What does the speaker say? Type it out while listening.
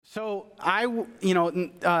So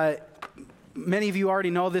many of you already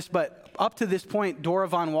know this, but up to this point, Dora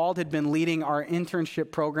Von Wald had been leading our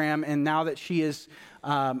internship program, and now that she is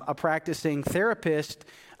a practicing therapist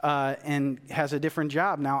and has a different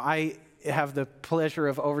job, now I have the pleasure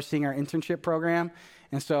of overseeing our internship program,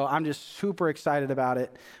 and so I'm just super excited about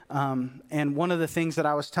it. And one of the things that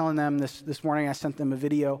I was telling them this morning, I sent them a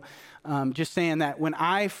video, just saying that when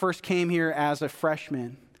I first came here as a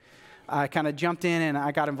freshman, I kind of jumped in and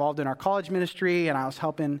I got involved in our college ministry, and I was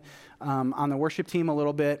helping on the worship team a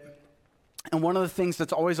little bit. And one of the things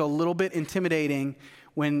that's always a little bit intimidating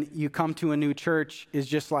when you come to a new church is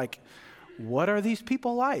just like, what are these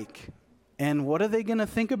people like? And what are they going to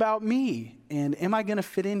think about me? And am I going to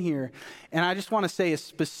fit in here? And I just want to say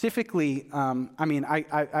specifically,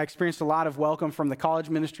 I experienced a lot of welcome from the college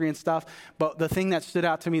ministry and stuff, but the thing that stood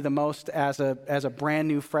out to me the most as a brand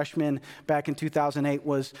new freshman back in 2008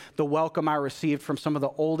 was the welcome I received from some of the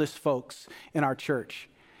oldest folks in our church.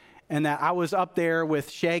 And that I was up there with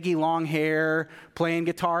shaggy long hair, playing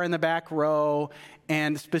guitar in the back row.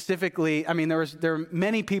 And specifically, there are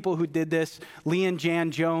many people who did this. Lee and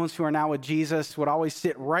Jan Jones, who are now with Jesus, would always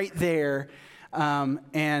sit right there.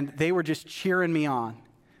 And they were just cheering me on.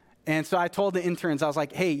 And so I told the interns, I was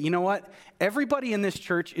like, hey, you know what? Everybody in this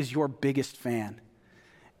church is your biggest fan.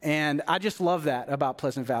 And I just love that about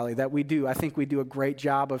Pleasant Valley, that we do. I think we do a great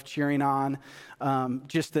job of cheering on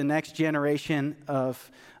just the next generation of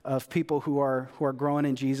people who are growing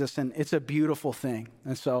in Jesus, and it's a beautiful thing.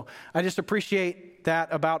 And so I just appreciate that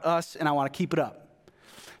about us, and I want to keep it up.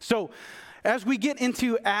 So as we get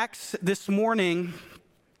into Acts this morning,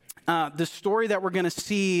 the story that we're going to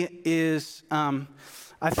see is,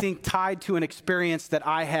 I think, tied to an experience that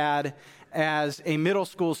I had as a middle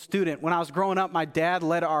school student. When I was growing up, my dad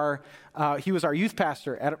led he was our youth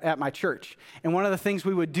pastor at my church. And one of the things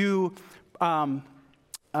we would do on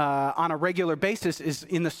a regular basis is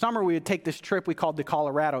in the summer, we would take this trip we called the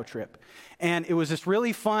Colorado trip. And it was this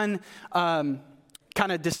really fun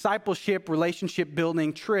kind of discipleship, relationship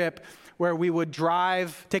building trip where we would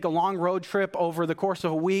take a long road trip over the course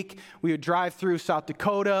of a week. We would drive through South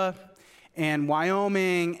Dakota and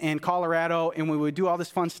Wyoming and Colorado, and we would do all this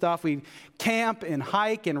fun stuff. We'd camp and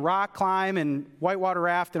hike and rock climb and whitewater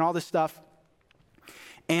raft and all this stuff.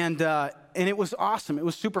 And it was awesome. It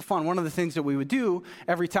was super fun. One of the things that we would do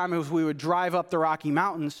every time we would drive up the Rocky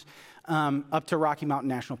Mountains, up to Rocky Mountain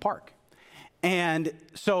National Park. And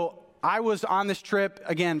so I was on this trip,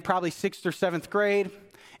 again, probably 6th or 7th grade,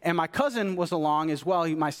 and my cousin was along as well.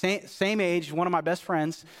 He my same age, one of my best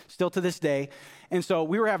friends, still to this day. And so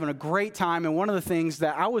we were having a great time, and one of the things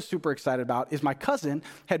that I was super excited about is my cousin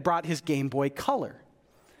had brought his Game Boy Color.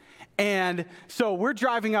 And so we're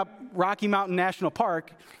driving up Rocky Mountain National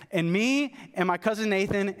Park, and me and my cousin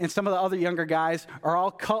Nathan and some of the other younger guys are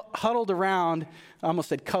all huddled around. I almost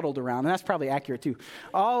said cuddled around, and that's probably accurate too.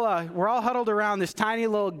 We're all huddled around this tiny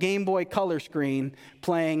little Game Boy Color screen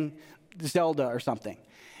playing Zelda or something.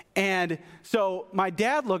 And so my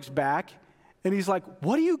dad looks back, and he's like,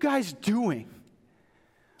 what are you guys doing?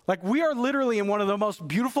 Like, we are literally in one of the most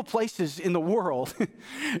beautiful places in the world,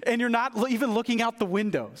 and you're not even looking out the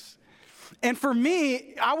windows. And for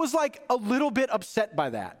me, I was like a little bit upset by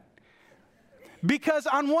that. Because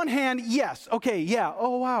on one hand, yes, okay, yeah,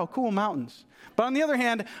 oh wow, cool mountains. But on the other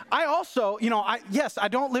hand, I also, I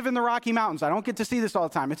don't live in the Rocky Mountains. I don't get to see this all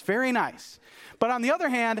the time. It's very nice. But on the other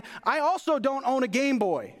hand, I also don't own a Game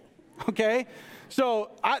Boy, okay?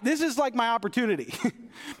 So this is like my opportunity.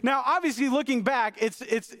 Now, obviously, looking back, it's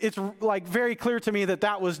like very clear to me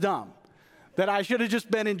that was dumb. That I should have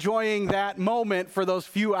just been enjoying that moment for those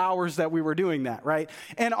few hours that we were doing that, right?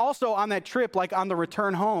 And also on that trip, like on the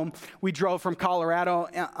return home, we drove from Colorado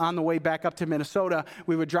on the way back up to Minnesota.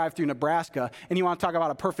 We would drive through Nebraska. And you want to talk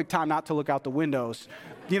about a perfect time not to look out the windows.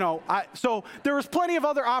 So there was plenty of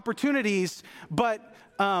other opportunities, but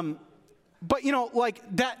like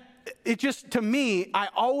that, it just, to me, I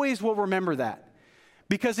always will remember that.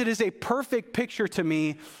 Because it is a perfect picture to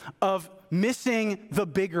me of missing the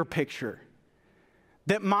bigger picture.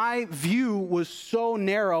 That my view was so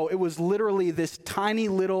narrow, it was literally this tiny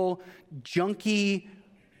little junky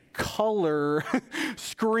color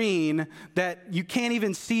screen that you can't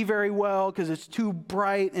even see very well because it's too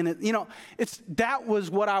bright. And that was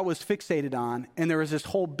what I was fixated on. And there was this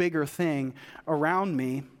whole bigger thing around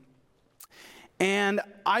me. And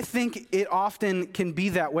I think it often can be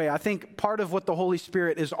that way. I think part of what the Holy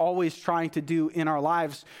Spirit is always trying to do in our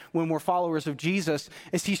lives when we're followers of Jesus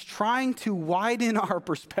is he's trying to widen our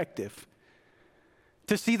perspective.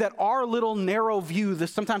 to see that our little narrow view,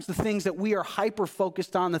 sometimes the things that we are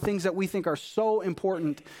hyper-focused on, the things that we think are so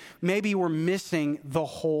important, maybe we're missing the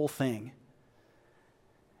whole thing.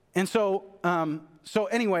 And so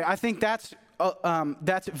anyway, I think that's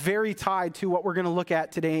very tied to what we're going to look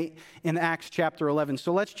at today in Acts chapter 11.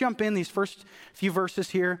 So let's jump in these first few verses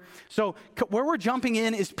here. So where we're jumping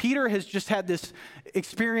in is Peter has just had this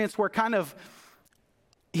experience where kind of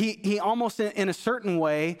he almost in a certain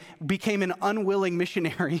way became an unwilling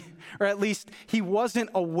missionary, or at least he wasn't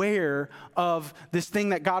aware of this thing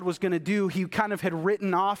that God was going to do. He kind of had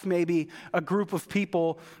written off maybe a group of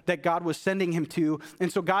people that God was sending him to. And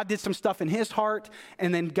so God did some stuff in his heart,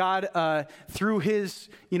 and then God, through his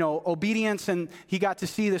obedience, and he got to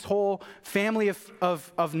see this whole family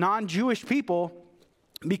of non-Jewish people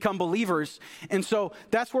become believers. And so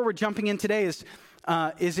that's where we're jumping in today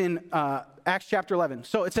is in Acts chapter 11.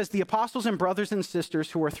 So it says, the apostles and brothers and sisters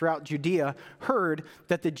who were throughout Judea heard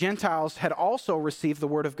that the Gentiles had also received the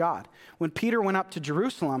word of God. When Peter went up to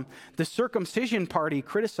Jerusalem, the circumcision party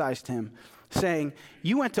criticized him, saying,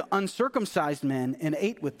 you went to uncircumcised men and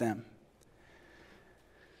ate with them.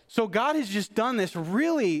 So God has just done this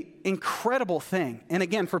really incredible thing. And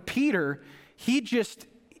again, for Peter, he just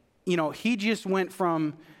went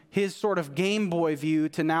from his sort of Game Boy view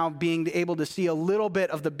to now being able to see a little bit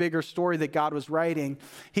of the bigger story that God was writing.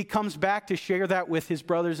 He comes back to share that with his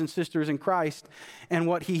brothers and sisters in Christ. And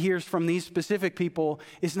what he hears from these specific people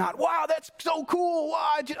is not, wow, that's so cool.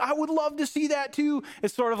 Wow, I would love to see that too.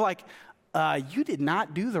 It's sort of like, you did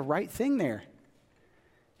not do the right thing there.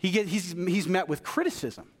 He's met with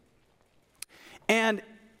criticism. And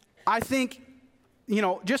I think,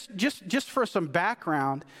 just for some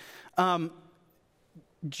background,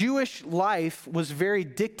 Jewish life was very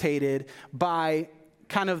dictated by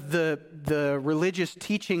kind of the religious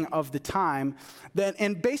teaching of the time.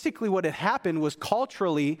 And basically what had happened was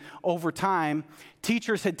culturally, over time,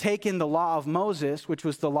 teachers had taken the law of Moses, which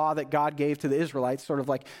was the law that God gave to the Israelites, sort of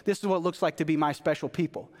like, this is what it looks like to be my special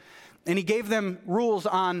people. And he gave them rules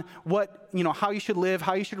on how you should live,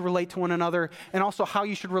 how you should relate to one another, and also how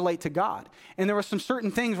you should relate to God. And there were some certain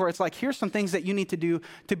things where it's like, here's some things that you need to do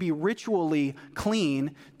to be ritually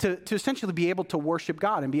clean, to essentially be able to worship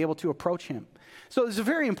God and be able to approach him. So it's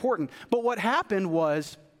very important. But what happened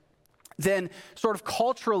was then sort of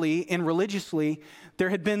culturally and religiously, there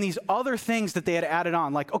had been these other things that they had added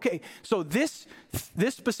on. Like, okay, so this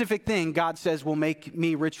specific thing, God says, will make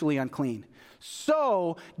me ritually unclean.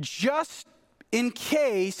 So just in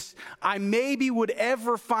case I maybe would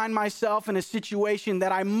ever find myself in a situation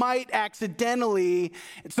that I might accidentally,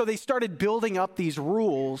 so they started building up these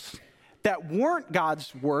rules that weren't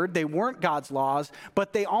God's word, they weren't God's laws,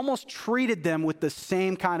 but they almost treated them with the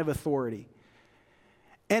same kind of authority.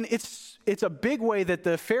 And it's a big way that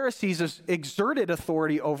the Pharisees exerted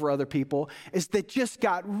authority over other people, is they just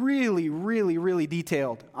got really, really, really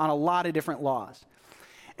detailed on a lot of different laws.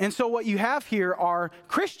 And so what you have here are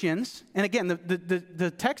Christians, and again,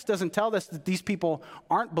 the text doesn't tell us that these people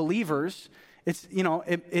aren't believers. It's,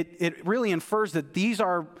 it really infers that these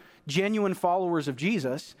are genuine followers of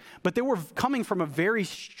Jesus, but they were coming from a very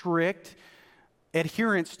strict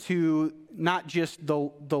adherence to not just the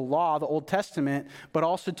law, the Old Testament, but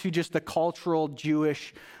also to just the cultural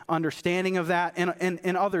Jewish understanding of that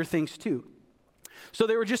and other things too. So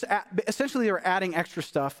they were just, essentially they were adding extra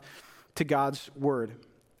stuff to God's word.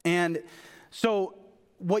 And so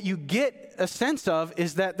what you get a sense of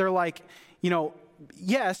is that they're like,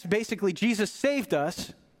 yes, basically Jesus saved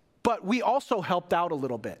us, but we also helped out a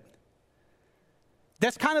little bit.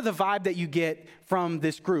 That's kind of the vibe that you get from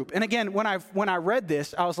this group. And again, when I read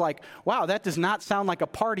this, I was like, wow, that does not sound like a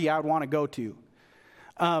party I would want to go to,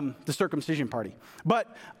 the circumcision party.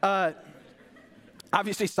 But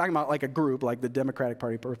obviously it's talking about like a group, like the Democratic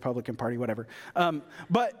Party, Republican Party, whatever.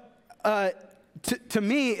 To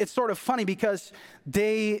me, it's sort of funny because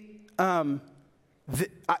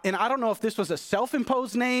and I don't know if this was a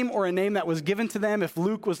self-imposed name or a name that was given to them. If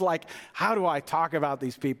Luke was like, how do I talk about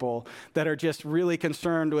these people that are just really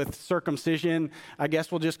concerned with circumcision? I guess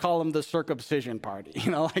we'll just call them the circumcision party.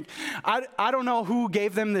 I don't know who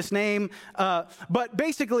gave them this name. But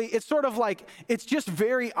basically, it's sort of like, it's just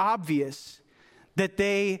very obvious that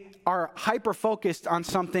they are hyper-focused on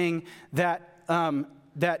something that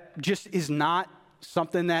just is not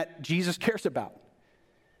something that Jesus cares about.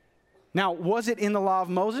 Now, was it in the law of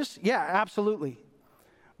Moses? Yeah, absolutely.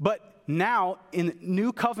 But now, in the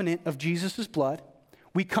new covenant of Jesus' blood,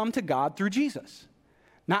 we come to God through Jesus.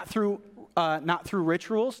 Not through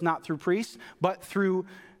rituals, not through priests, but through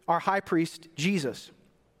our high priest, Jesus.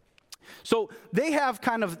 So they have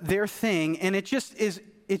kind of their thing, and it's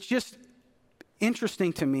just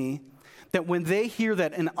interesting to me that when they hear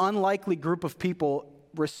that an unlikely group of people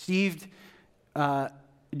received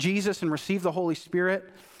Jesus and received the Holy Spirit,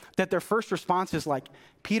 that their first response is like,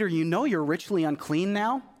 Peter, you know you're richly unclean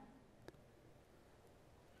now?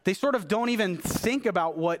 They sort of don't even think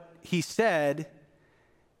about what he said.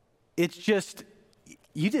 It's just,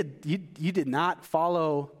 you did not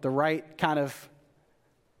follow the right kind of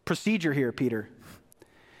procedure here, Peter.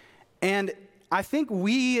 And I think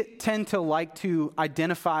we tend to like to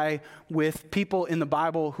identify with people in the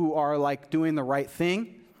Bible who are like doing the right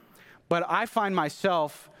thing. But I find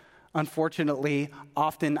myself, unfortunately,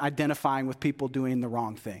 often identifying with people doing the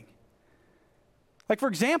wrong thing. Like, for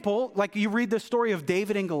example, like you read the story of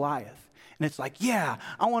David and Goliath. And it's like, yeah,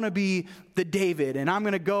 I want to be the David, and I'm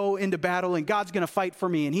going to go into battle, and God's going to fight for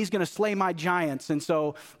me, and he's going to slay my giants. And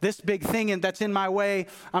so this big thing that's in my way,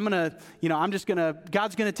 God's going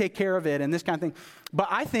to take care of it, and this kind of thing. But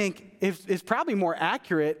I think it's probably more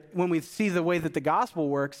accurate when we see the way that the gospel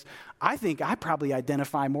works. I think I probably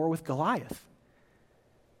identify more with Goliath.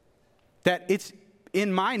 That it's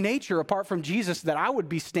in my nature, apart from Jesus, that I would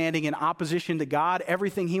be standing in opposition to God,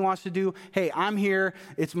 everything he wants to do. Hey, I'm here.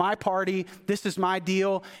 It's my party. This is my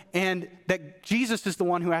deal. And that Jesus is the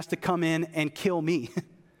one who has to come in and kill me,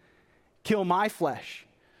 kill my flesh,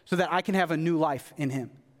 so that I can have a new life in him.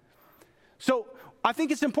 So I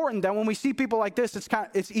think it's important that when we see people like this,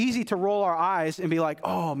 it's easy to roll our eyes and be like,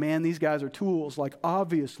 oh man, these guys are tools. Like,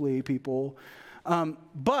 obviously, people.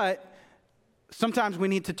 But sometimes we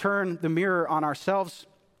need to turn the mirror on ourselves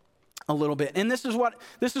a little bit. And this is what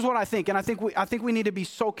I think. And I think we need to be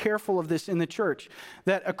so careful of this in the church,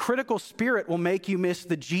 that a critical spirit will make you miss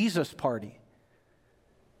the Jesus party.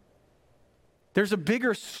 There's a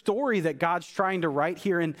bigger story that God's trying to write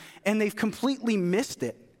here, and they've completely missed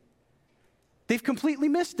it. They've completely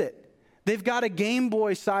missed it. They've got a Game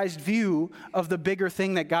Boy-sized view of the bigger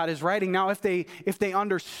thing that God is writing. Now, if they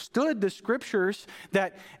understood the scriptures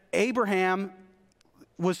that Abraham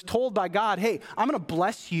was told by God, hey, I'm going to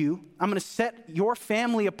bless you. I'm going to set your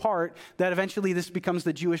family apart, that eventually this becomes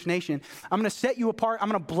the Jewish nation. I'm going to set you apart. I'm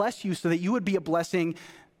going to bless you so that you would be a blessing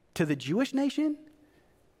to the Jewish nation,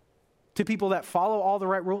 to people that follow all the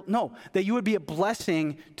right rules. No, that you would be a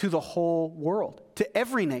blessing to the whole world, to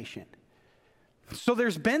every nation. So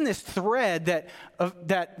there's been this thread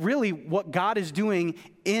that really what God is doing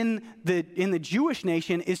in the Jewish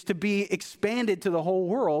nation is to be expanded to the whole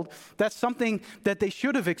world. That's something that they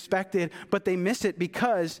should have expected, but they miss it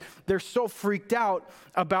because they're so freaked out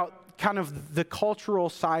about kind of the cultural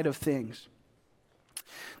side of things.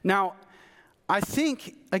 Now, I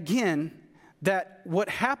think, again, that what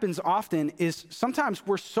happens often is sometimes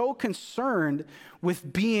we're so concerned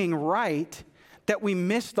with being right that we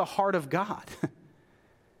miss the heart of God.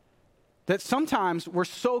 That sometimes we're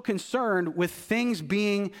so concerned with things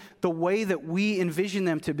being the way that we envision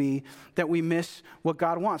them to be that we miss what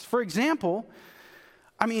God wants. For example,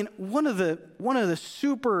 I mean, one of the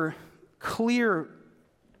super clear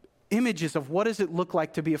images of what does it look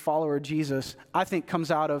like to be a follower of Jesus, I think comes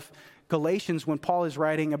out of Galatians when Paul is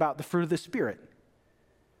writing about the fruit of the Spirit.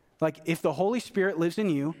 Like, if the Holy Spirit lives in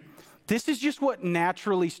you, this is just what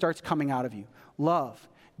naturally starts coming out of you. Love,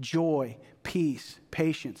 joy, peace,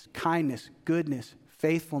 patience, kindness, goodness,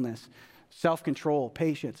 faithfulness, self-control,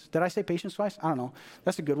 patience. Did I say patience twice? I don't know.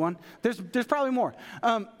 That's a good one. There's probably more.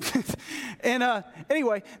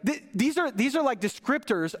 Anyway, these are like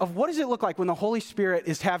descriptors of what does it look like when the Holy Spirit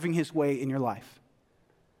is having his way in your life.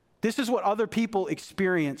 This is what other people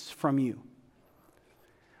experience from you.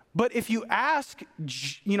 But if you ask,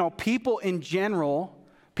 people in general,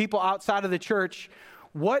 people outside of the church,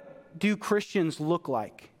 what do Christians look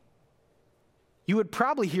like? You would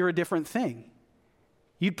probably hear a different thing.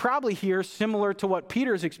 You'd probably hear similar to what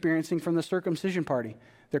Peter's experiencing from the circumcision party.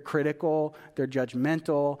 They're critical, they're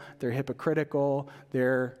judgmental, they're hypocritical,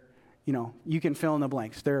 they're, you can fill in the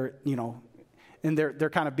blanks. They're, and they're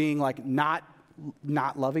kind of being like not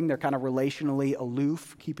loving. They're kind of relationally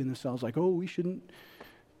aloof, keeping themselves like, oh, we shouldn't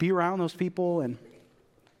be around those people. And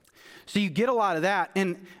so you get a lot of that.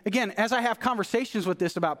 And again, as I have conversations with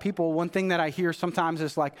this about people, one thing that I hear sometimes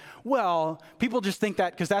is like, well, people just think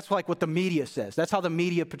that because that's like what the media says. That's how the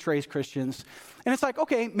media portrays Christians. And it's like,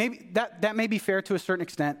 okay, maybe that may be fair to a certain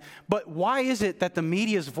extent. But why is it that the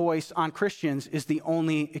media's voice on Christians is the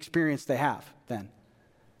only experience they have then?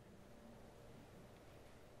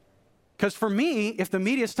 Because for me, if the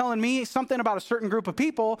media is telling me something about a certain group of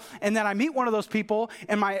people, and then I meet one of those people,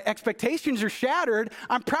 and my expectations are shattered,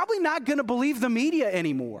 I'm probably not going to believe the media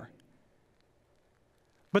anymore.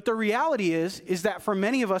 But the reality is that for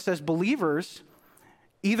many of us as believers,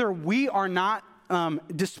 either we are not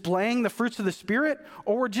displaying the fruits of the Spirit,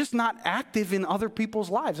 or we're just not active in other people's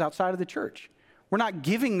lives outside of the church. We're not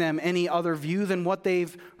giving them any other view than what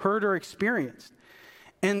they've heard or experienced.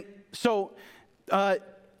 And so,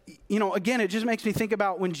 again, it just makes me think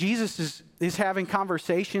about when Jesus is having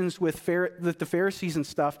conversations with the Pharisees and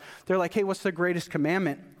stuff. They're like, hey, what's the greatest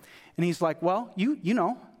commandment? And he's like, well, you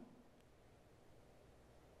know.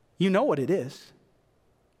 You know what it is.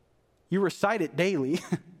 You recite it daily.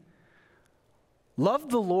 Love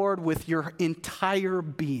the Lord with your entire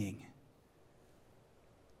being.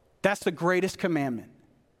 That's the greatest commandment.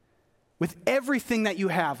 With everything that you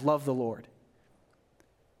have, love the Lord.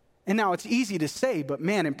 And now it's easy to say, but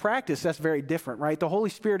man, in practice, that's very different, right? The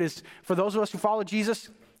Holy Spirit is, for those of us who follow Jesus,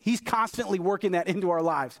 he's constantly working that into our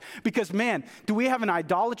lives. Because man, do we have an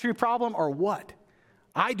idolatry problem or what?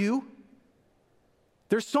 I do.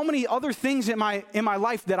 There's so many other things in my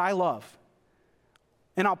life that I love.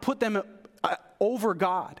 And I'll put them over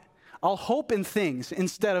God. I'll hope in things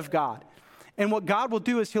instead of God. And what God will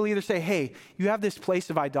do is he'll either say, hey, you have this place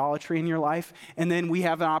of idolatry in your life, and then we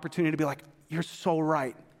have an opportunity to be like, you're so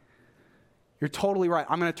right. You're totally right.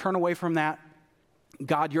 I'm going to turn away from that.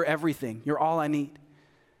 God, you're everything. You're all I need.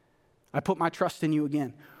 I put my trust in you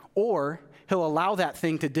again. Or he'll allow that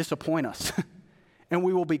thing to disappoint us, and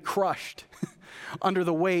we will be crushed under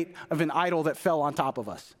the weight of an idol that fell on top of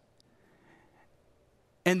us.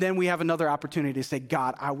 And then we have another opportunity to say,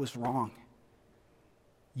 God, I was wrong.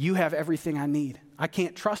 You have everything I need. I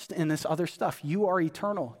can't trust in this other stuff. You are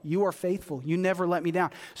eternal. You are faithful. You never let me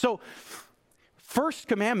down. So, first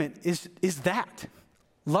commandment is that.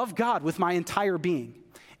 Love God with my entire being.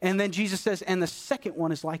 And then Jesus says, and the second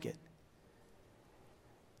one is like it.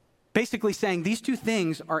 Basically saying these two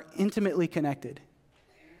things are intimately connected.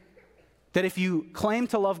 That if you claim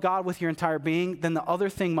to love God with your entire being, then the other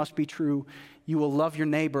thing must be true. You will love your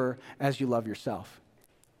neighbor as you love yourself.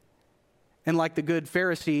 And like the good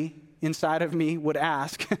Pharisee inside of me would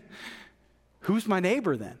ask, who's my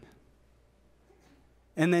neighbor then?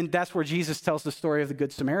 And then that's where Jesus tells the story of the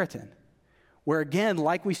Good Samaritan. Where again,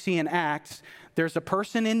 like we see in Acts, there's a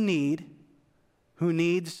person in need who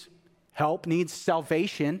needs help, needs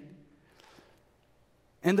salvation.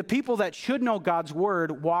 And the people that should know God's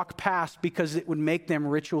word walk past because it would make them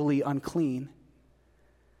ritually unclean.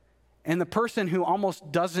 And the person who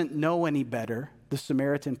almost doesn't know any better, the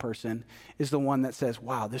Samaritan person, is the one that says,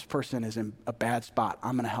 wow, this person is in a bad spot.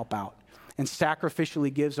 I'm going to help out. And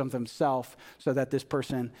sacrificially gives of themselves so that this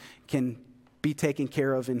person can be taken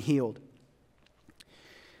care of and healed.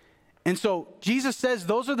 And so Jesus says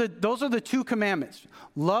those are the two commandments.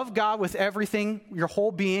 Love God with everything, your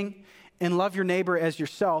whole being, and love your neighbor as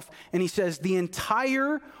yourself. And he says the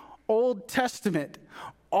entire Old Testament,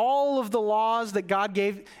 all of the laws that God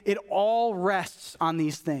gave, it all rests on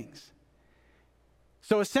these things.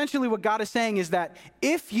 So essentially what God is saying is that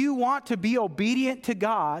if you want to be obedient to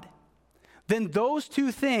God, then those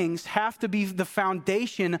two things have to be the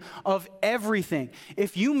foundation of everything.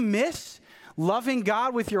 If you miss loving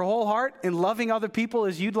God with your whole heart and loving other people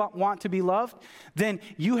as you'd want to be loved, then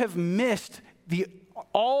you have missed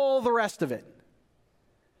all the rest of it.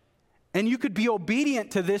 And you could be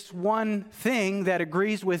obedient to this one thing that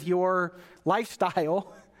agrees with your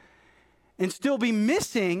lifestyle and still be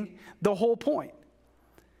missing the whole point.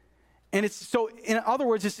 And it's so, in other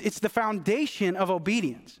words, it's the foundation of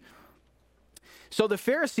obedience. So the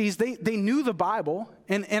Pharisees, they knew the Bible,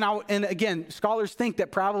 and again, scholars think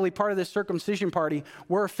that probably part of this circumcision party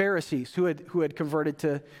were Pharisees who had converted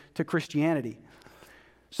to Christianity.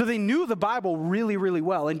 So they knew the Bible really, really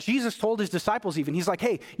well. And Jesus told his disciples even, he's like,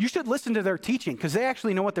 hey, you should listen to their teaching because they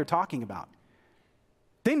actually know what they're talking about.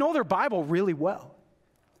 They know their Bible really well.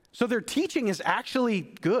 So their teaching is actually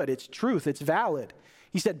good. It's truth. It's valid.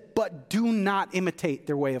 He said, but do not imitate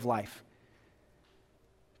their way of life.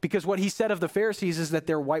 Because what he said of the Pharisees is that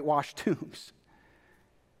they're whitewashed tombs.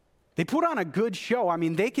 They put on a good show. I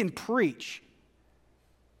mean, they can preach.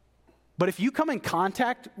 But if you come in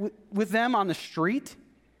contact with them on the street,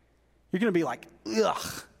 you're going to be like,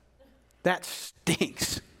 ugh, that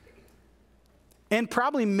stinks. And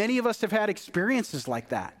probably many of us have had experiences like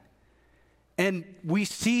that. And we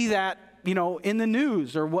see that, in the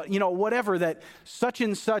news or whatever, that such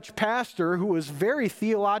and such pastor who was very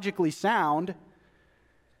theologically sound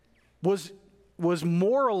was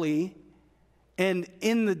morally and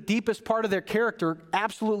in the deepest part of their character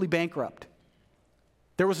absolutely bankrupt.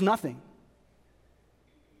 There was nothing.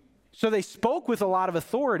 So they spoke with a lot of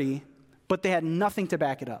authority, but they had nothing to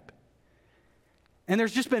back it up. And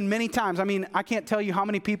there's just been many times, I can't tell you how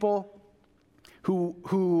many people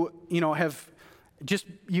who have just,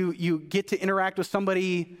 you get to interact with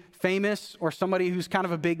somebody famous or somebody who's kind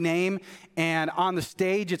of a big name, and on the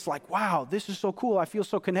stage it's like, wow, this is so cool. I feel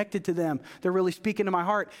so connected to them. They're really speaking to my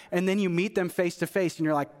heart. And then you meet them face to face and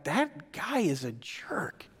you're like, that guy is a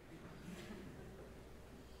jerk.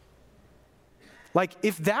 Like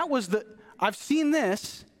if that was I've seen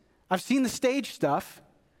the stage stuff,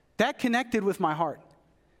 that connected with my heart.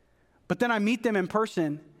 But then I meet them in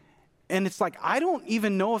person and it's like, I don't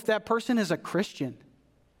even know if that person is a Christian.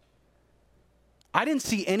 I didn't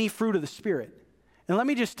see any fruit of the Spirit. And let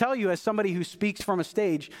me just tell you, as somebody who speaks from a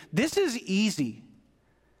stage, this is easy.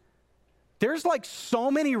 There's like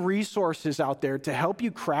so many resources out there to help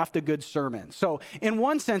you craft a good sermon. So in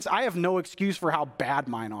one sense, I have no excuse for how bad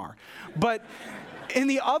mine are. But in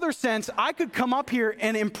the other sense, I could come up here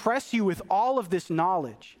and impress you with all of this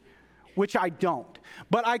knowledge, which I don't.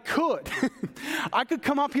 But I could. I could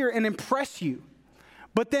come up here and impress you.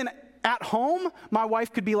 But then at home, my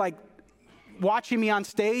wife could be like, watching me on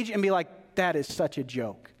stage and be like, that is such a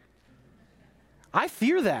joke. I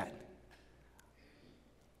fear that.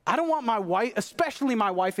 I don't want my wife, especially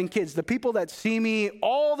my wife and kids, the people that see me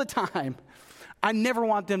all the time, I never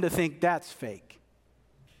want them to think that's fake.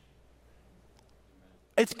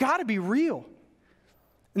 It's got to be real.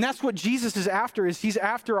 And that's what Jesus is after, is he's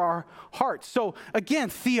after our hearts. So again,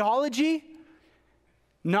 theology,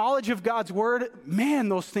 knowledge of God's word, man,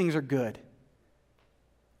 those things are good.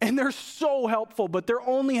 And they're so helpful, but they're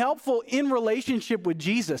only helpful in relationship with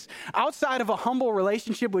Jesus. Outside of a humble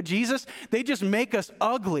relationship with Jesus, they just make us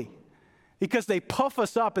ugly because they puff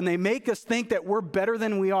us up and they make us think that we're better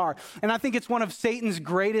than we are. And I think it's one of Satan's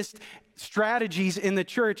greatest strategies in the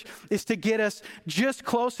church is to get us just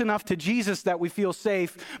close enough to Jesus that we feel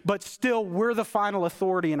safe, but still we're the final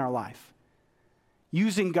authority in our life.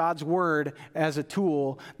 Using God's word as a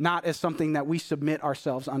tool, not as something that we submit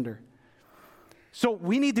ourselves under. So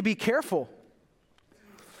we need to be careful.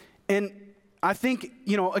 And I think,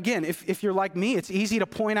 again, if you're like me, it's easy to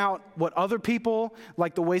point out what other people,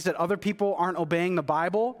 like the ways that other people aren't obeying the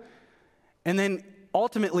Bible. And then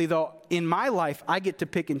ultimately, though, in my life, I get to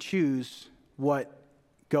pick and choose what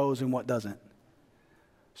goes and what doesn't.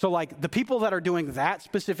 So like the people that are doing that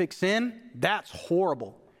specific sin, that's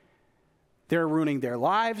horrible. They're ruining their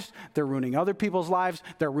lives. They're ruining other people's lives.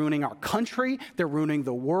 They're ruining our country. They're ruining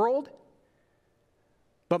the world.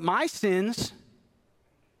 But my sins,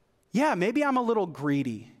 yeah, maybe I'm a little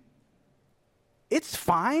greedy. It's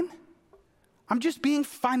fine. I'm just being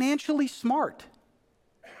financially smart.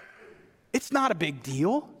 It's not a big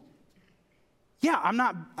deal. Yeah, I'm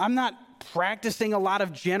not practicing a lot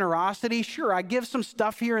of generosity. Sure, I give some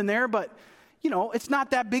stuff here and there, but, it's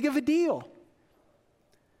not that big of a deal.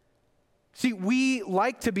 See, we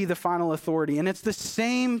like to be the final authority, and it's the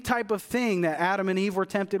same type of thing that Adam and Eve were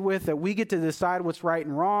tempted with, that we get to decide what's right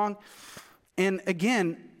and wrong. And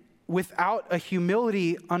again, without a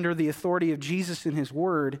humility under the authority of Jesus and his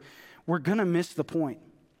word, we're going to miss the point.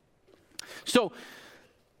 So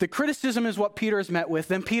the criticism is what Peter is met with.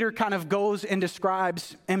 Then Peter kind of goes and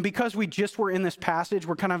describes, and because we just were in this passage,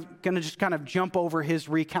 we're kind of going to just kind of jump over his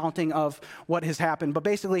recounting of what has happened. But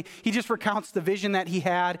basically, he just recounts the vision that he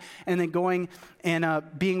had, and then going and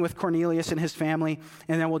being with Cornelius and his family.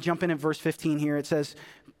 And then we'll jump in at verse 15 here. It says,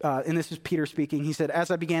 and this is Peter speaking. He said, "As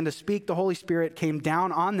I began to speak, the Holy Spirit came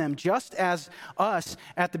down on them, just as us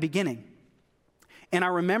at the beginning. And I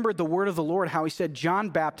remembered the word of the Lord, how he said,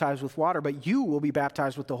 John baptized with water, but you will be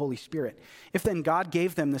baptized with the Holy Spirit. If then God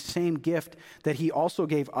gave them the same gift that he also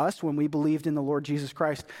gave us when we believed in the Lord Jesus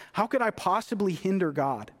Christ, how could I possibly hinder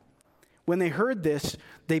God?" When they heard this,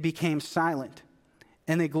 they became silent.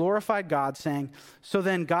 And they glorified God, saying, "So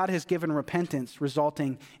then God has given repentance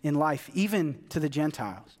resulting in life, even to the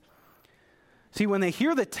Gentiles." See, when they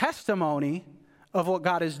hear the testimony of what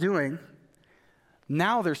God is doing,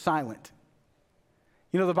 now they're silent.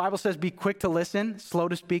 The Bible says, be quick to listen, slow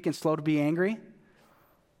to speak, and slow to be angry.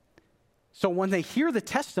 So when they hear the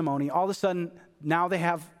testimony, all of a sudden, now they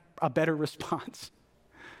have a better response.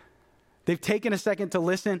 They've taken a second to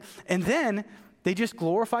listen, and then they just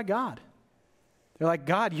glorify God. They're like,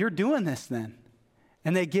 God, you're doing this then.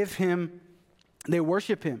 And they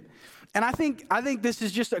worship him. And I think this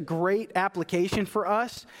is just a great application for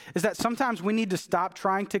us, is that sometimes we need to stop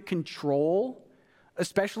trying to control,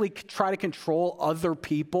 especially try to control other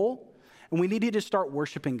people, and we need to just start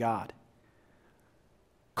worshiping God.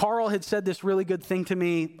 Carl had said this really good thing to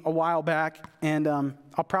me a while back, and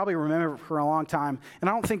I'll probably remember it for a long time. And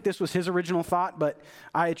I don't think this was his original thought, but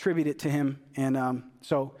I attribute it to him, and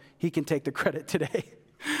so he can take the credit today.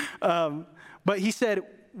 But he said,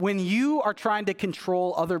 when you are trying to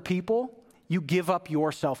control other people, you give up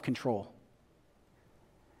your self-control.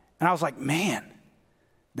 And I was like, man,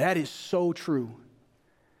 That is so true.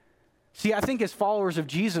 See, I think as followers of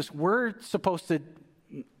Jesus, we're supposed to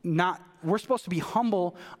be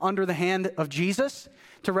humble under the hand of Jesus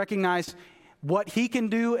to recognize what he can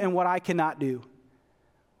do and what I cannot do.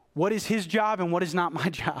 What is his job and what is not my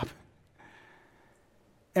job.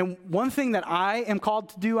 And one thing that I am called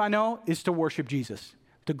to do, I know, is to worship Jesus,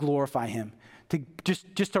 to glorify him, to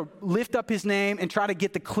just to lift up his name and try to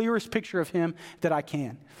get the clearest picture of him that I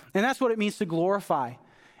can. And that's what it means to glorify.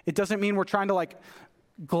 It doesn't mean we're trying to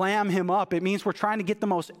glam him up. It means we're trying to get the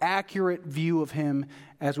most accurate view of him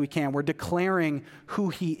as we can. We're declaring who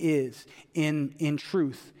he is in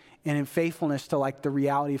truth and in faithfulness to the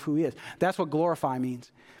reality of who he is. That's what glorify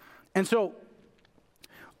means. And so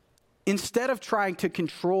instead of trying to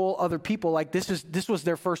control other people, this was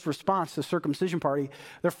their first response to the circumcision party.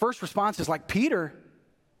 Their first response is Peter,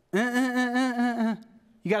 you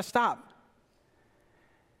got to stop.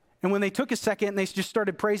 And when they took a second and they just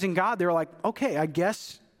started praising God, they were like, okay, I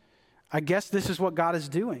guess this is what God is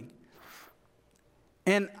doing.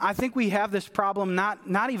 And I think we have this problem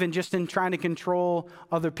not even just in trying to control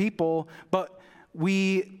other people, but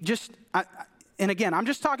we just, and again, I'm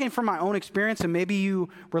just talking from my own experience, and maybe you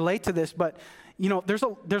relate to this, but there's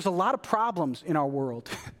a lot of problems in our world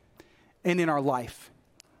and in our life.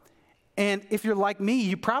 And if you're like me,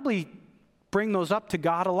 you probably bring those up to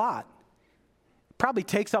God a lot. Probably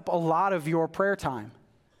takes up a lot of your prayer time.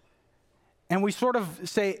 And we sort of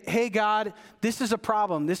say, hey, God, this is a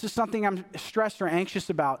problem. This is something I'm stressed or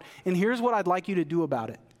anxious about. And here's what I'd like you to do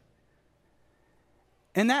about it.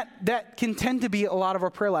 And that can tend to be a lot of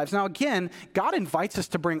our prayer lives. Now, again, God invites us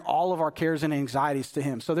to bring all of our cares and anxieties to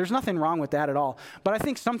him. So there's nothing wrong with that at all. But I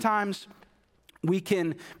think sometimes we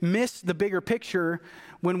can miss the bigger picture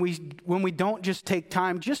when we don't just take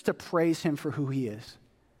time just to praise him for who he is.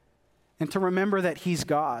 And to remember that he's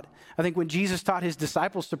God. I think when Jesus taught his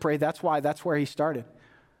disciples to pray, that's where he started.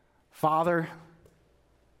 Father,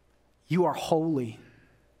 you are holy.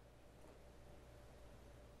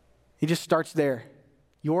 He just starts there.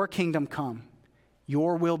 Your kingdom come.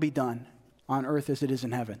 Your will be done on earth as it is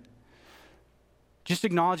in heaven. Just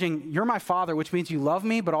acknowledging you're my Father, which means you love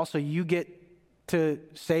me, but also you get to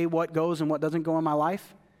say what goes and what doesn't go in my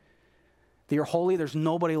life. That you're holy. There's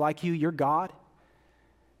nobody like you. You're God.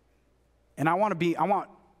 And I want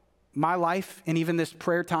my life and even this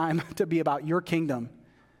prayer time to be about your kingdom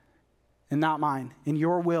and not mine, and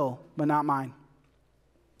your will, but not mine.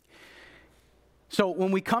 So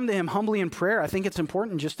when we come to him humbly in prayer, I think it's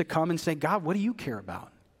important just to come and say, God, what do you care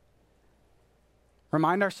about?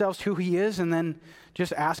 Remind ourselves who he is, and then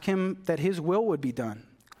just ask him that his will would be done.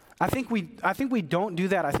 I think we don't do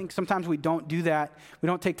that. I think sometimes we don't do that. We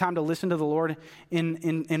don't take time to listen to the Lord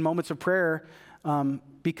in moments of prayer.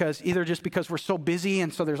 Because we're so busy,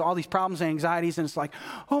 and so there's all these problems and anxieties, and it's like,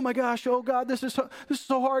 oh my gosh, oh God, this is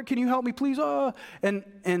so hard. Can you help me, please?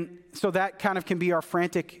 And so that kind of can be our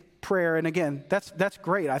frantic prayer. And again, that's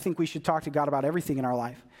great. I think we should talk to God about everything in our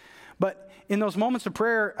life. But in those moments of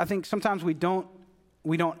prayer, I think sometimes we don't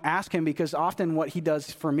ask him, because often what he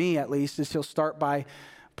does for me, at least, is he'll start by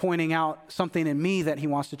pointing out something in me that he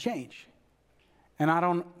wants to change, and I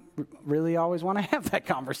don't really always want to have that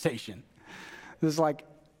conversation. It's like,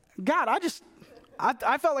 God,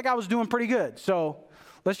 I felt like I was doing pretty good. So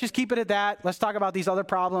let's just keep it at that. Let's talk about these other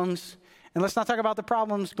problems. And let's not talk about the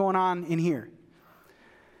problems going on in here.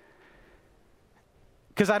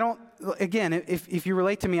 Because if you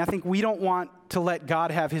relate to me, I think we don't want to let God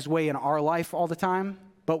have his way in our life all the time.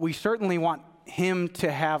 But we certainly want him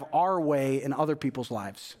to have our way in other people's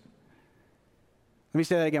lives. Let me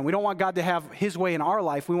say that again. We don't want God to have his way in our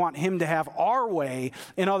life. We want him to have our way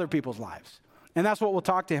in other people's lives. And that's what we'll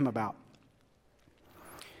talk to him about.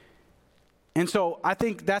 And so I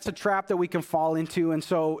think that's a trap that we can fall into. And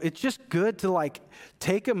so it's just good to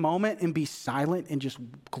take a moment and be silent and just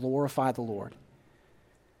glorify the Lord.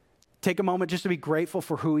 Take a moment just to be grateful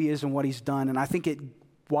for who he is and what he's done. And I think it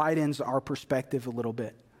widens our perspective a little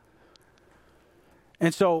bit.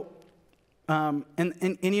 And so,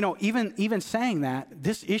 even saying that,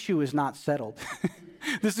 this issue is not settled.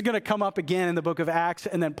 This is going to come up again in the book of Acts,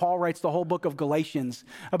 and then Paul writes the whole book of Galatians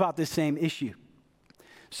about this same issue.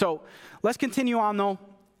 So let's continue on, though.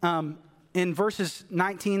 In verses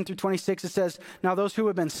 19 through 26, it says, now those who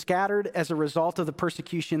have been scattered as a result of the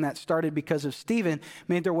persecution that started because of Stephen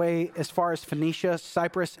made their way as far as Phoenicia,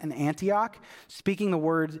 Cyprus, and Antioch, speaking the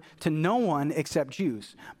word to no one except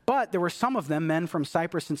Jews. But there were some of them, men from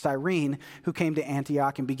Cyprus and Cyrene, who came to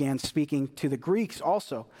Antioch and began speaking to the Greeks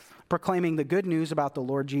also, proclaiming the good news about the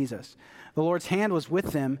Lord Jesus. The Lord's hand was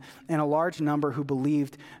with them, and a large number who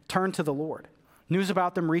believed turned to the Lord. News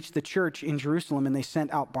about them reached the church in Jerusalem, and they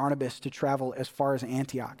sent out Barnabas to travel as far as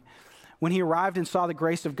Antioch. When he arrived and saw the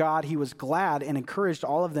grace of God, he was glad and encouraged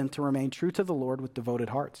all of them to remain true to the Lord with devoted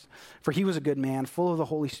hearts. For he was a good man, full of the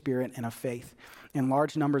Holy Spirit and of faith, and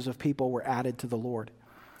large numbers of people were added to the Lord.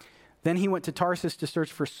 Then he went to Tarsus to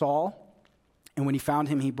search for Saul, and when he found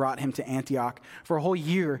him, he brought him to Antioch. For a whole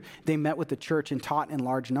year, they met with the church and taught in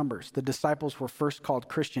large numbers. The disciples were first called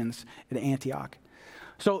Christians at Antioch.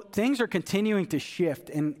 So things are continuing to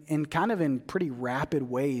shift in kind of in pretty rapid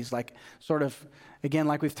ways, like sort of, again,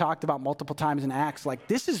 like we've talked about multiple times in Acts, like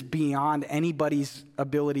this is beyond anybody's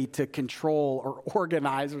ability to control or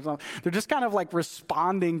organize or something. They're just kind of like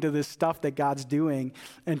responding to this stuff that God's doing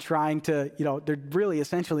and trying to, they're really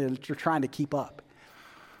essentially they're trying to keep up.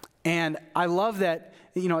 And I love that,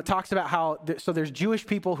 it talks about how, so there's Jewish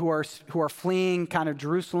people who are fleeing kind of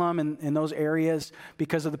Jerusalem and those areas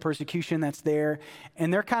because of the persecution that's there.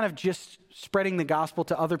 And they're kind of just spreading the gospel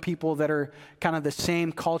to other people that are kind of the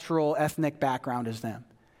same cultural, ethnic background as them.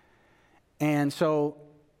 And so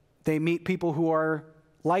they meet people who are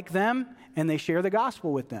like them and they share the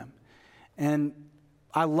gospel with them. And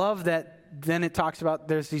I love that then it talks about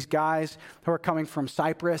there's these guys who are coming from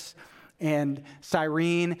Cyprus and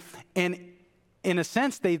Cyrene, and in a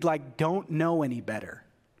sense, they don't know any better.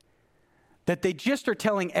 That they just are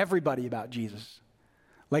telling everybody about Jesus.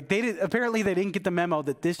 Apparently they didn't get the memo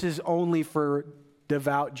that this is only for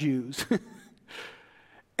devout Jews.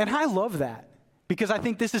 And I love that because I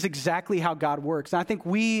think this is exactly how God works. And I think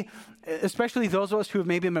we, especially those of us who have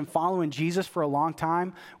maybe been following Jesus for a long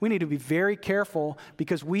time, we need to be very careful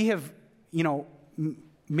because we have,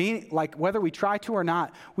 whether we try to or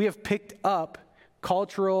not, we have picked up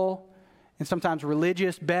cultural and sometimes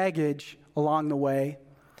religious baggage along the way.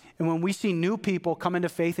 And when we see new people come into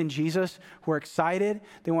faith in Jesus who are excited,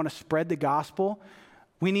 they want to spread the gospel,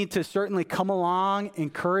 we need to certainly come along,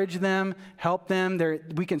 encourage them, help them.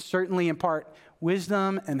 We can certainly impart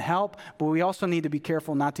wisdom and help, but we also need to be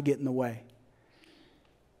careful not to get in the way.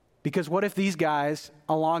 Because what if these guys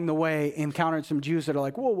along the way encountered some Jews that are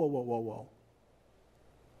like, whoa, whoa, whoa, whoa, whoa.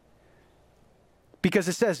 Because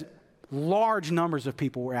it says large numbers of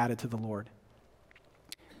people were added to the Lord.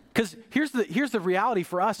 Because here's the reality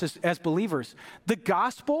for us as believers. The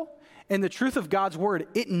gospel and the truth of God's word,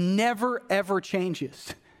 it never, ever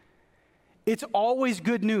changes. It's always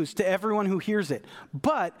good news to everyone who hears it.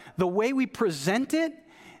 But the way we present it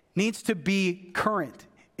needs to be current.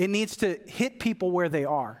 It needs to hit people where they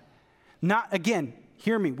are. Not, again,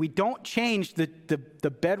 hear me, we don't change the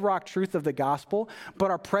bedrock truth of the gospel, but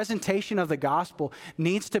our presentation of the gospel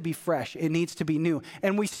needs to be fresh. It needs to be new.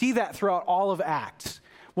 And we see that throughout all of Acts.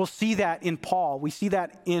 We'll see that in Paul. We see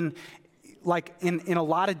that in a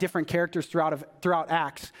lot of different characters throughout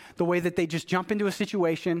Acts, the way that they just jump into a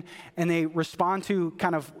situation and they respond to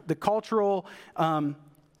kind of the cultural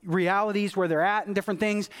realities where they're at and different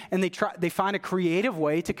things, and they find a creative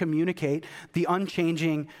way to communicate the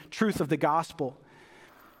unchanging truth of the gospel.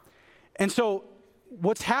 And so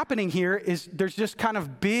what's happening here is there's just kind of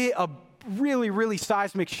a really, really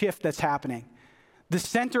seismic shift that's happening. The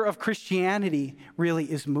center of Christianity really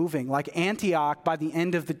is moving. Like Antioch, by the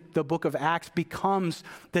end of the book of Acts, becomes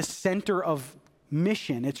the center of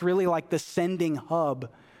mission. It's really like the sending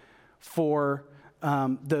hub for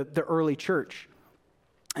the early church.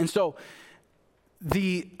 And so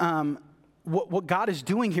what God is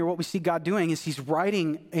doing here, what we see God doing is he's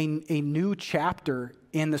writing a new chapter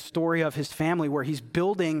in the story of his family where he's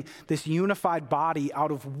building this unified body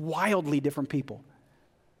out of wildly different people.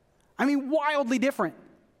 I mean, wildly different.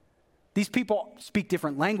 These people speak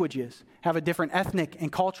different languages, have a different ethnic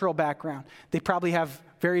and cultural background. They probably have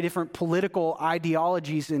very different political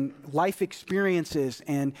ideologies and life experiences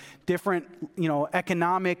and different,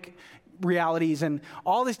 economic realities and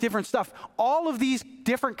all this different stuff. All of these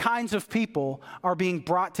different kinds of people are being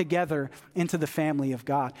brought together into the family of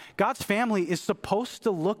God. God's family is supposed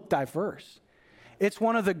to look diverse. It's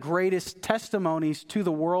one of the greatest testimonies to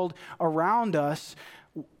the world around us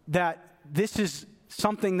that this is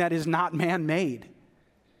something that is not man-made.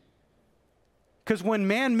 Because when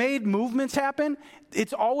man-made movements happen,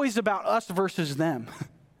 it's always about us versus them.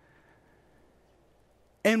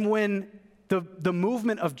 And when the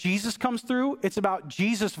movement of Jesus comes through, it's about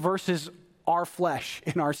Jesus versus our flesh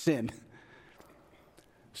and our sin.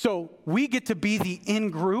 So we get to be the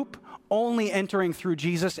in-group, only entering through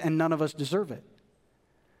Jesus, and none of us deserve it.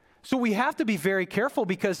 So we have to be very careful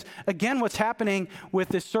because, again, what's happening with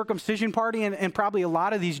this circumcision party and probably a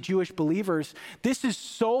lot of these Jewish believers, this is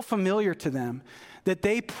so familiar to them that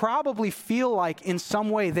they probably feel like in some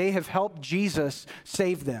way they have helped Jesus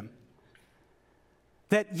save them.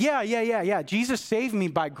 That, Jesus saved me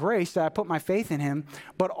by grace, that I put my faith in him,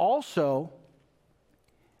 but also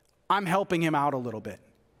I'm helping him out a little bit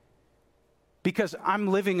because I'm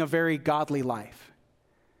living a very godly life.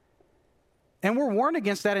 And we're warned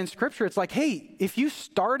against that in Scripture. It's like, hey, if you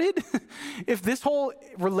started, if this whole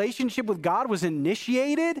relationship with God was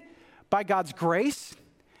initiated by God's grace,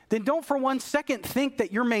 then don't for 1 second think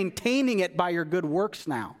that you're maintaining it by your good works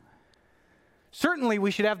now. Certainly,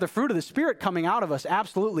 we should have the fruit of the Spirit coming out of us,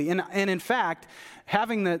 absolutely. And in fact,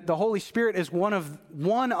 having the Holy Spirit is one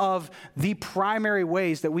of the primary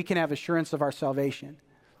ways that we can have assurance of our salvation.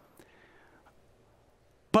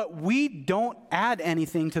 But we don't add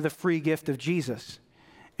anything to the free gift of Jesus.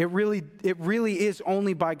 It really is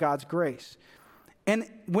only by God's grace. And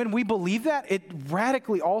when we believe that, it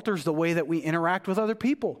radically alters the way that we interact with other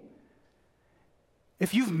people.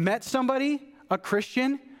 If you've met somebody, a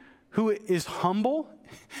Christian, who is humble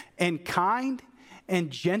and kind and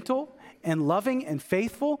gentle and loving and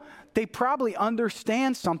faithful, they probably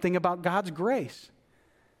understand something about God's grace.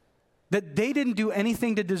 That they didn't do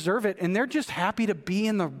anything to deserve it, and they're just happy to be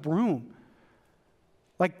in the room.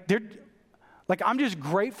 I'm just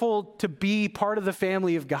grateful to be part of the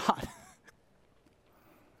family of God.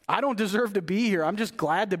 I don't deserve to be here. I'm just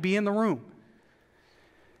glad to be in the room.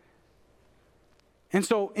 And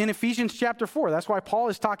so in Ephesians chapter 4, that's why Paul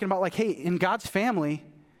is talking about like, hey, in God's family,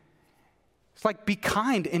 it's like be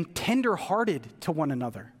kind and tender-hearted to one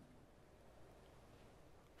another.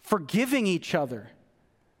 Forgiving each other,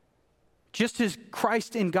 just as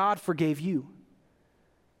Christ in God forgave you.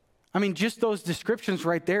 I mean, just those descriptions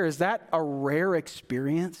right there, is that a rare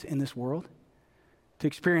experience in this world? To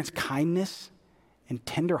experience kindness and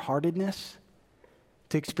tender-heartedness?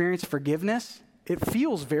 To experience forgiveness? It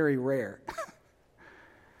feels very rare.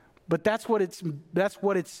 But that's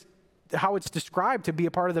how it's described to be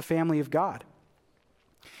a part of the family of God.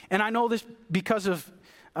 And I know this because of,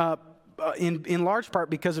 in large part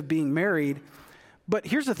because of being married. But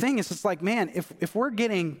here's the thing, is it's like, man, if we're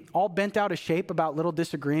getting all bent out of shape about little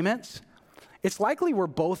disagreements, it's likely we're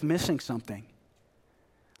both missing something.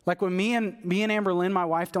 Like when me and Amber Lynn, my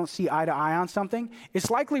wife, don't see eye to eye on something, it's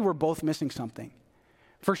likely we're both missing something.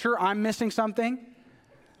 For sure, I'm missing something.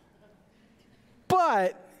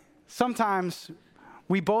 But sometimes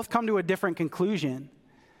we both come to a different conclusion.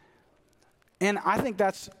 And I think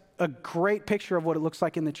that's a great picture of what it looks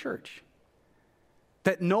like in the church.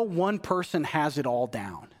 That no one person has it all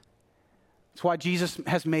down. That's why Jesus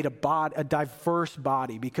has made a diverse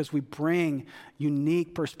body, because we bring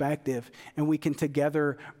unique perspective and we can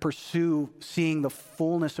together pursue seeing the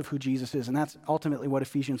fullness of who Jesus is. And that's ultimately what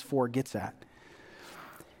Ephesians 4 gets at.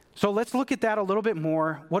 So let's look at that a little bit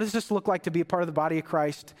more. What does this look like to be a part of the body of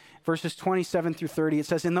Christ? Verses 27 through 30, it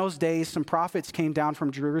says, in those days, some prophets came down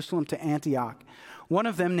from Jerusalem to Antioch. One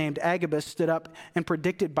of them, named Agabus, stood up and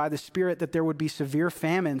predicted by the Spirit that there would be severe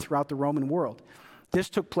famine throughout the Roman world. This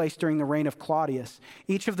took place during the reign of Claudius.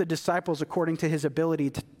 Each of the disciples, according to his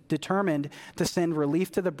ability, determined to send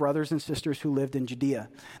relief to the brothers and sisters who lived in Judea.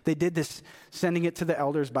 They did this, sending it to the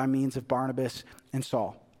elders by means of Barnabas and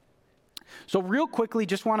Saul. So real quickly,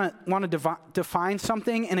 just want to define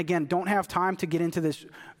something. And again, don't have time to get into this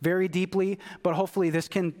very deeply, but hopefully this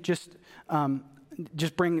can just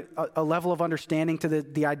bring a level of understanding to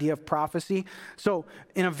the idea of prophecy. So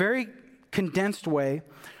in a very condensed way,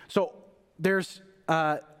 so there's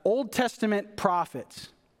Old Testament prophets.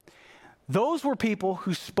 Those were people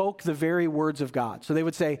who spoke the very words of God. So they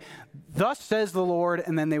would say, thus says the Lord,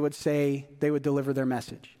 and then they would deliver their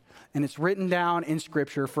message. And it's written down in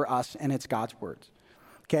Scripture for us, and it's God's words.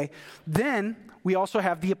 Okay? Then we also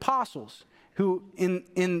have the apostles, who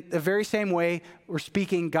in the very same way were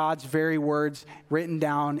speaking God's very words written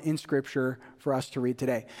down in Scripture for us to read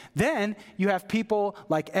today. Then you have people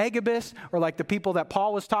like Agabus, or like the people that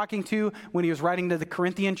Paul was talking to when he was writing to the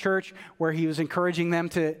Corinthian church, where he was encouraging them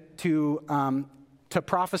to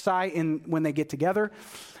prophesy when they get together.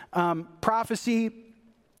 Prophecy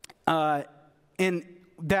and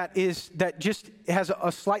that just has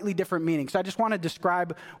a slightly different meaning. So I just want to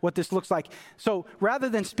describe what this looks like. So rather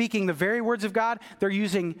than speaking the very words of God, they're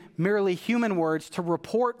using merely human words to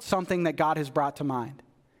report something that God has brought to mind.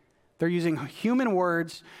 They're using human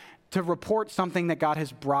words to report something that God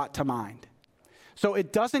has brought to mind. So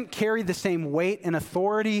it doesn't carry the same weight and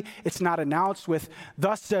authority. It's not announced with,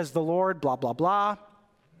 thus says the Lord, blah, blah, blah.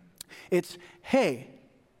 It's, hey,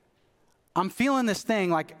 I'm feeling this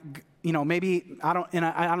thing like, maybe, I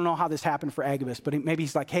don't know how this happened for Agabus, but maybe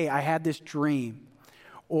he's like, hey, I had this dream.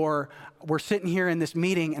 Or we're sitting here in this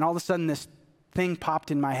meeting and all of a sudden this thing popped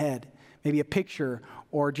in my head. Maybe a picture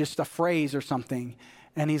or just a phrase or something.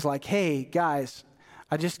 And he's like, hey, guys,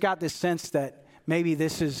 I just got this sense that maybe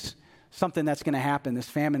this is something that's going to happen. This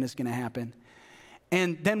famine is going to happen.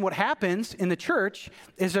 And then what happens in the church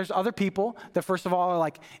is there's other people that first of all are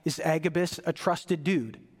like, is Agabus a trusted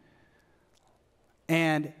dude?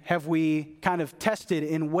 And have we kind of tested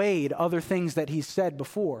and weighed other things that he's said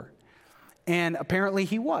before? And apparently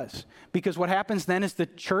he was. Because what happens then is the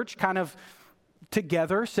church kind of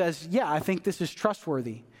together says, yeah, I think this is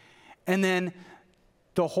trustworthy. And then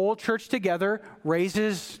the whole church together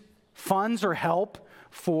raises funds or help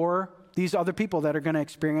for these other people that are going to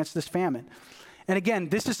experience this famine. And again,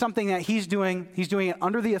 this is something that he's doing. He's doing it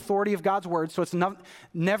under the authority of God's word. So it's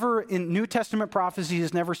never in New Testament prophecy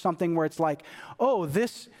is never something where it's like, oh,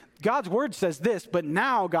 this God's word says this, but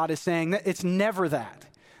now God is saying that. It's never that.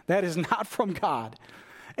 That is not from God.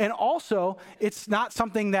 And also, it's not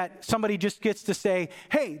something that somebody just gets to say,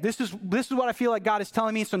 hey, this is what I feel like God is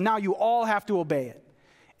telling me, so now you all have to obey it.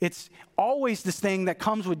 It's always this thing that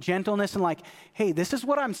comes with gentleness and like, hey, this is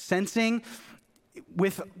what I'm sensing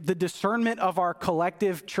with the discernment of our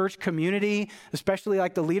collective church community, especially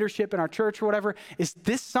like the leadership in our church or whatever. Is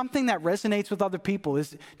this something that resonates with other people?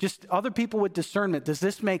 Is just other people with discernment? Does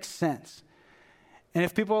this make sense? And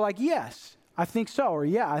if people are like, yes, I think so, or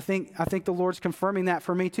yeah, I think the Lord's confirming that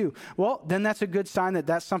for me too. Well, then that's a good sign that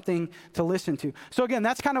that's something to listen to. So again,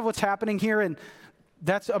 that's kind of what's happening here, and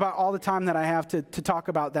that's about all the time that I have to talk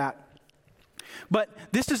about that. But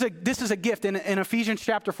this is a gift, and Ephesians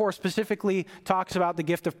chapter 4 specifically talks about the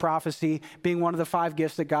gift of prophecy being one of the 5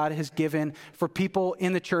 gifts that God has given for people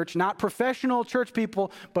in the church, not professional church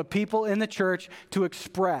people, but people in the church to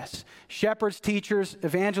express. Shepherds, teachers,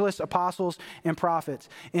 evangelists, apostles, and prophets.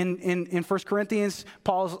 In 1 Corinthians,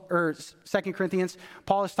 2 Corinthians,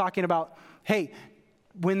 Paul is talking about, hey,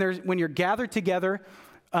 when you're gathered together,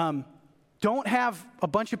 don't have a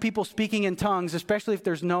bunch of people speaking in tongues, especially if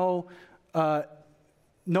there's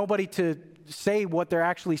nobody to say what they're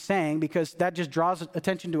actually saying, because that just draws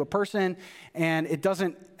attention to a person and it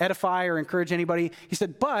doesn't edify or encourage anybody. He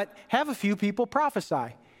said, but have a few people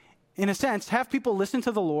prophesy. In a sense, have people listen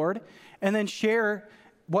to the Lord and then share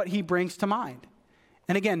what he brings to mind.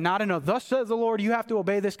 And again, not in a thus says the Lord, you have to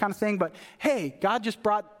obey this kind of thing, but hey, God just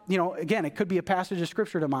brought, again, it could be a passage of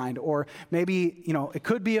scripture to mind, or maybe, it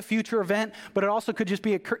could be a future event, but it also could just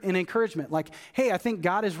be an encouragement. Like, hey, I think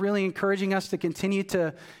God is really encouraging us to continue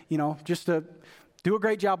to, just to do a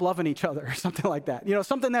great job loving each other or something like that.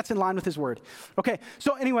 Something that's in line with his word. Okay,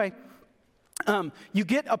 so anyway, you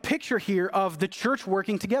get a picture here of the church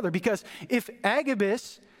working together, because if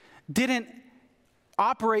Agabus didn't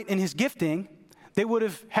operate in his gifting, they would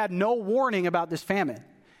have had no warning about this famine.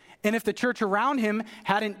 And if the church around him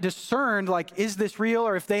hadn't discerned, like, is this real?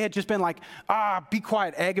 Or if they had just been like, be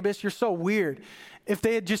quiet, Agabus, you're so weird. If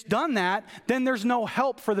they had just done that, then there's no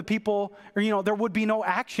help for the people, or, there would be no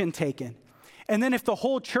action taken. And then if the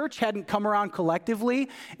whole church hadn't come around collectively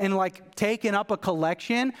and taken up a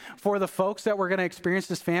collection for the folks that were going to experience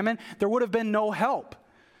this famine, there would have been no help.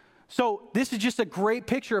 So this is just a great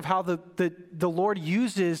picture of how the Lord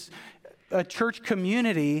uses a church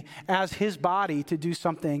community as his body to do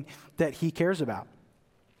something that he cares about.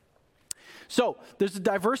 So there's a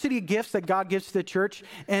diversity of gifts that God gives to the church,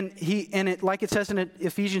 and like it says in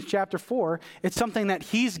Ephesians chapter 4, it's something that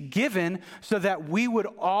he's given so that we would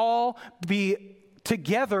all be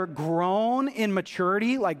together grown in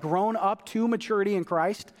maturity, like grown up to maturity in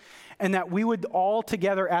Christ, and that we would all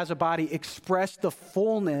together as a body express the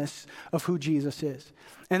fullness of who Jesus is.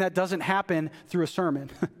 And that doesn't happen through a sermon.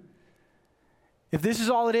 If this is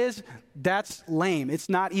all it is, that's lame. It's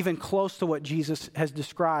not even close to what Jesus has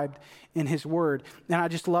described in his word. And I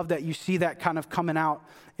just love that you see that kind of coming out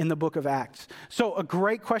in the book of Acts. So a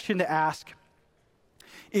great question to ask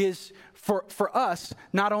is for us,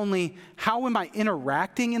 not only how am I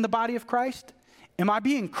interacting in the body of Christ? Am I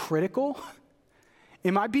being critical?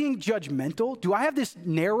 Am I being judgmental? Do I have this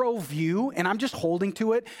narrow view and I'm just holding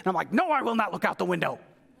to it? And I'm like, no, I will not look out the window.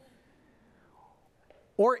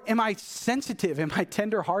 Or am I sensitive? Am I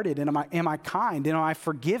tenderhearted? And am I kind? And am I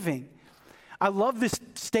forgiving? I love this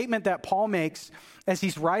statement that Paul makes as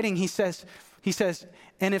he's writing. He says,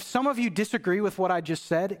 and if some of you disagree with what I just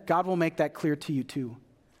said, God will make that clear to you too.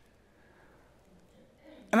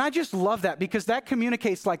 And I just love that, because that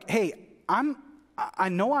communicates like, hey, I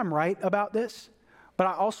know I'm right about this, but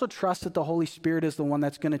I also trust that the Holy Spirit is the one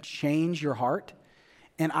that's going to change your heart.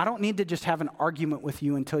 And I don't need to just have an argument with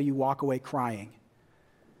you until you walk away crying.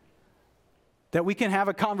 That we can have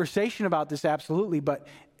a conversation about this, absolutely, but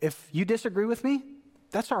if you disagree with me,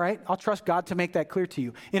 that's all right. I'll trust God to make that clear to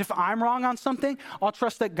you. And if I'm wrong on something, I'll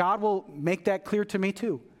trust that God will make that clear to me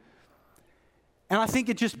too. And I think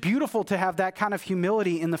it's just beautiful to have that kind of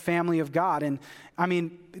humility in the family of God. And I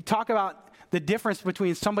mean, talk about the difference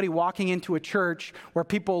between somebody walking into a church where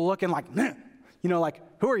people are looking like, meh, like,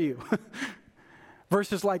 who are you?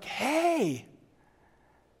 Versus like, hey.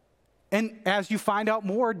 And as you find out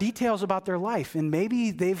more details about their life, and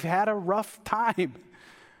maybe they've had a rough time.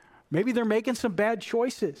 Maybe they're making some bad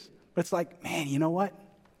choices. But it's like, man, you know what?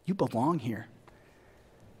 You belong here.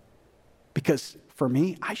 Because for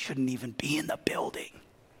me, I shouldn't even be in the building.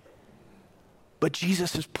 But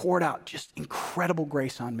Jesus has poured out just incredible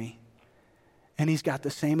grace on me. And he's got the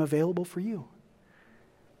same available for you.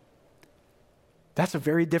 That's a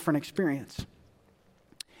very different experience.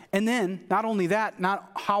 And then, not only that,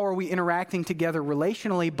 not how are we interacting together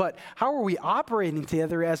relationally, but how are we operating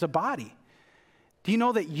together as a body? Do you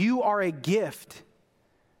know that you are a gift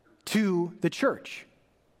to the church?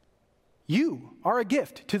 You are a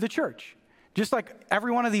gift to the church. Just like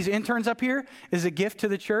every one of these interns up here is a gift to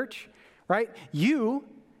the church, right? And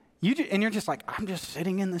you're just like, I'm just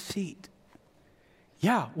sitting in the seat.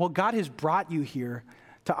 Yeah, well, God has brought you here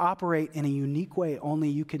to operate in a unique way only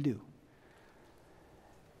you can do.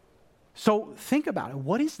 So think about it.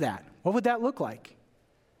 What is that? What would that look like?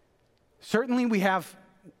 Certainly we have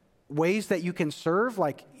ways that you can serve,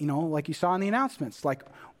 like you saw in the announcements. Like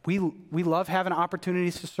we love having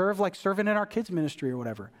opportunities to serve, like serving in our kids' ministry or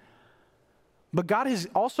whatever. But God has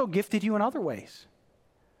also gifted you in other ways.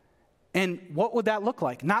 And what would that look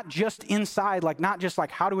like? Not just inside, not just like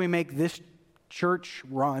how do we make this church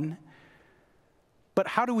run, but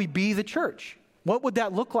how do we be the church? What would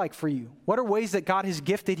that look like for you? What are ways that God has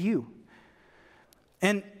gifted you?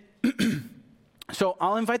 And so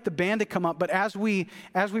I'll invite the band to come up, but as we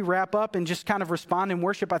wrap up and just kind of respond in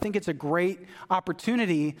worship, I think it's a great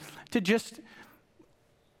opportunity to just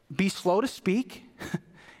be slow to speak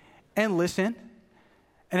and listen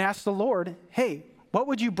and ask the Lord, hey, what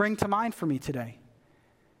would you bring to mind for me today?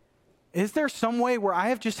 Is there some way where I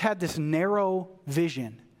have just had this narrow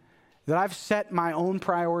vision that I've set my own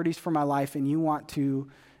priorities for my life and you want to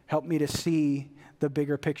help me to see the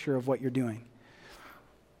bigger picture of what you're doing?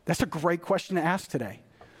 That's a great question to ask today.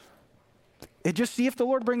 And just see if the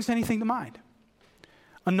Lord brings anything to mind.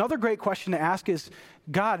 Another great question to ask is,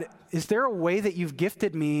 God, is there a way that you've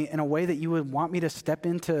gifted me in a way that you would want me to step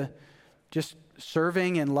into just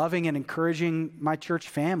serving and loving and encouraging my church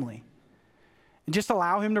family? And just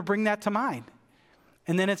allow him to bring that to mind.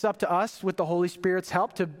 And then it's up to us with the Holy Spirit's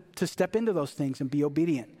help to step into those things and be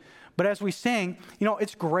obedient. But as we sing,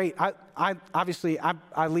 it's great. I obviously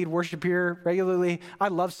lead worship here regularly. I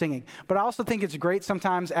love singing. But I also think it's great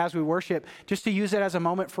sometimes as we worship just to use it as a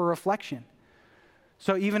moment for reflection.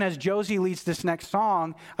 So even as Josie leads this next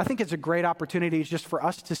song, I think it's a great opportunity just for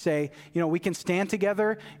us to say, we can stand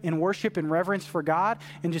together in worship and reverence for God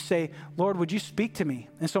and just say, Lord, would you speak to me?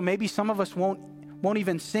 And so maybe some of us won't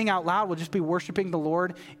even sing out loud. We'll just be worshiping the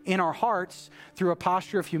Lord in our hearts through a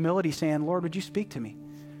posture of humility, saying, Lord, would you speak to me?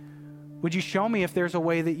 Would you show me if there's a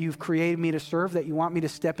way that you've created me to serve that you want me to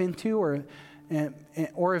step into,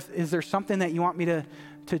 or is there something that you want me to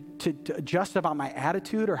adjust about my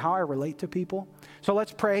attitude or how I relate to people? So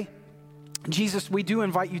let's pray. Jesus, we do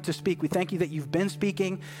invite you to speak. We thank you that you've been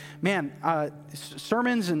speaking. Man,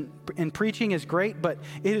 sermons and preaching is great, but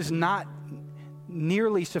it is not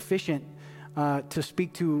nearly sufficient to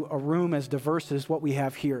speak to a room as diverse as what we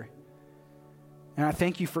have here. And I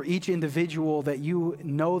thank you for each individual that you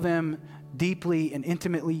know them deeply and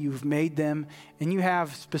intimately. You've made them, and you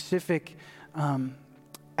have specific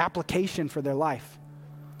application for their life.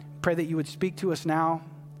 Pray that you would speak to us now.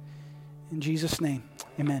 In Jesus' name,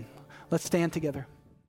 amen. Let's stand together.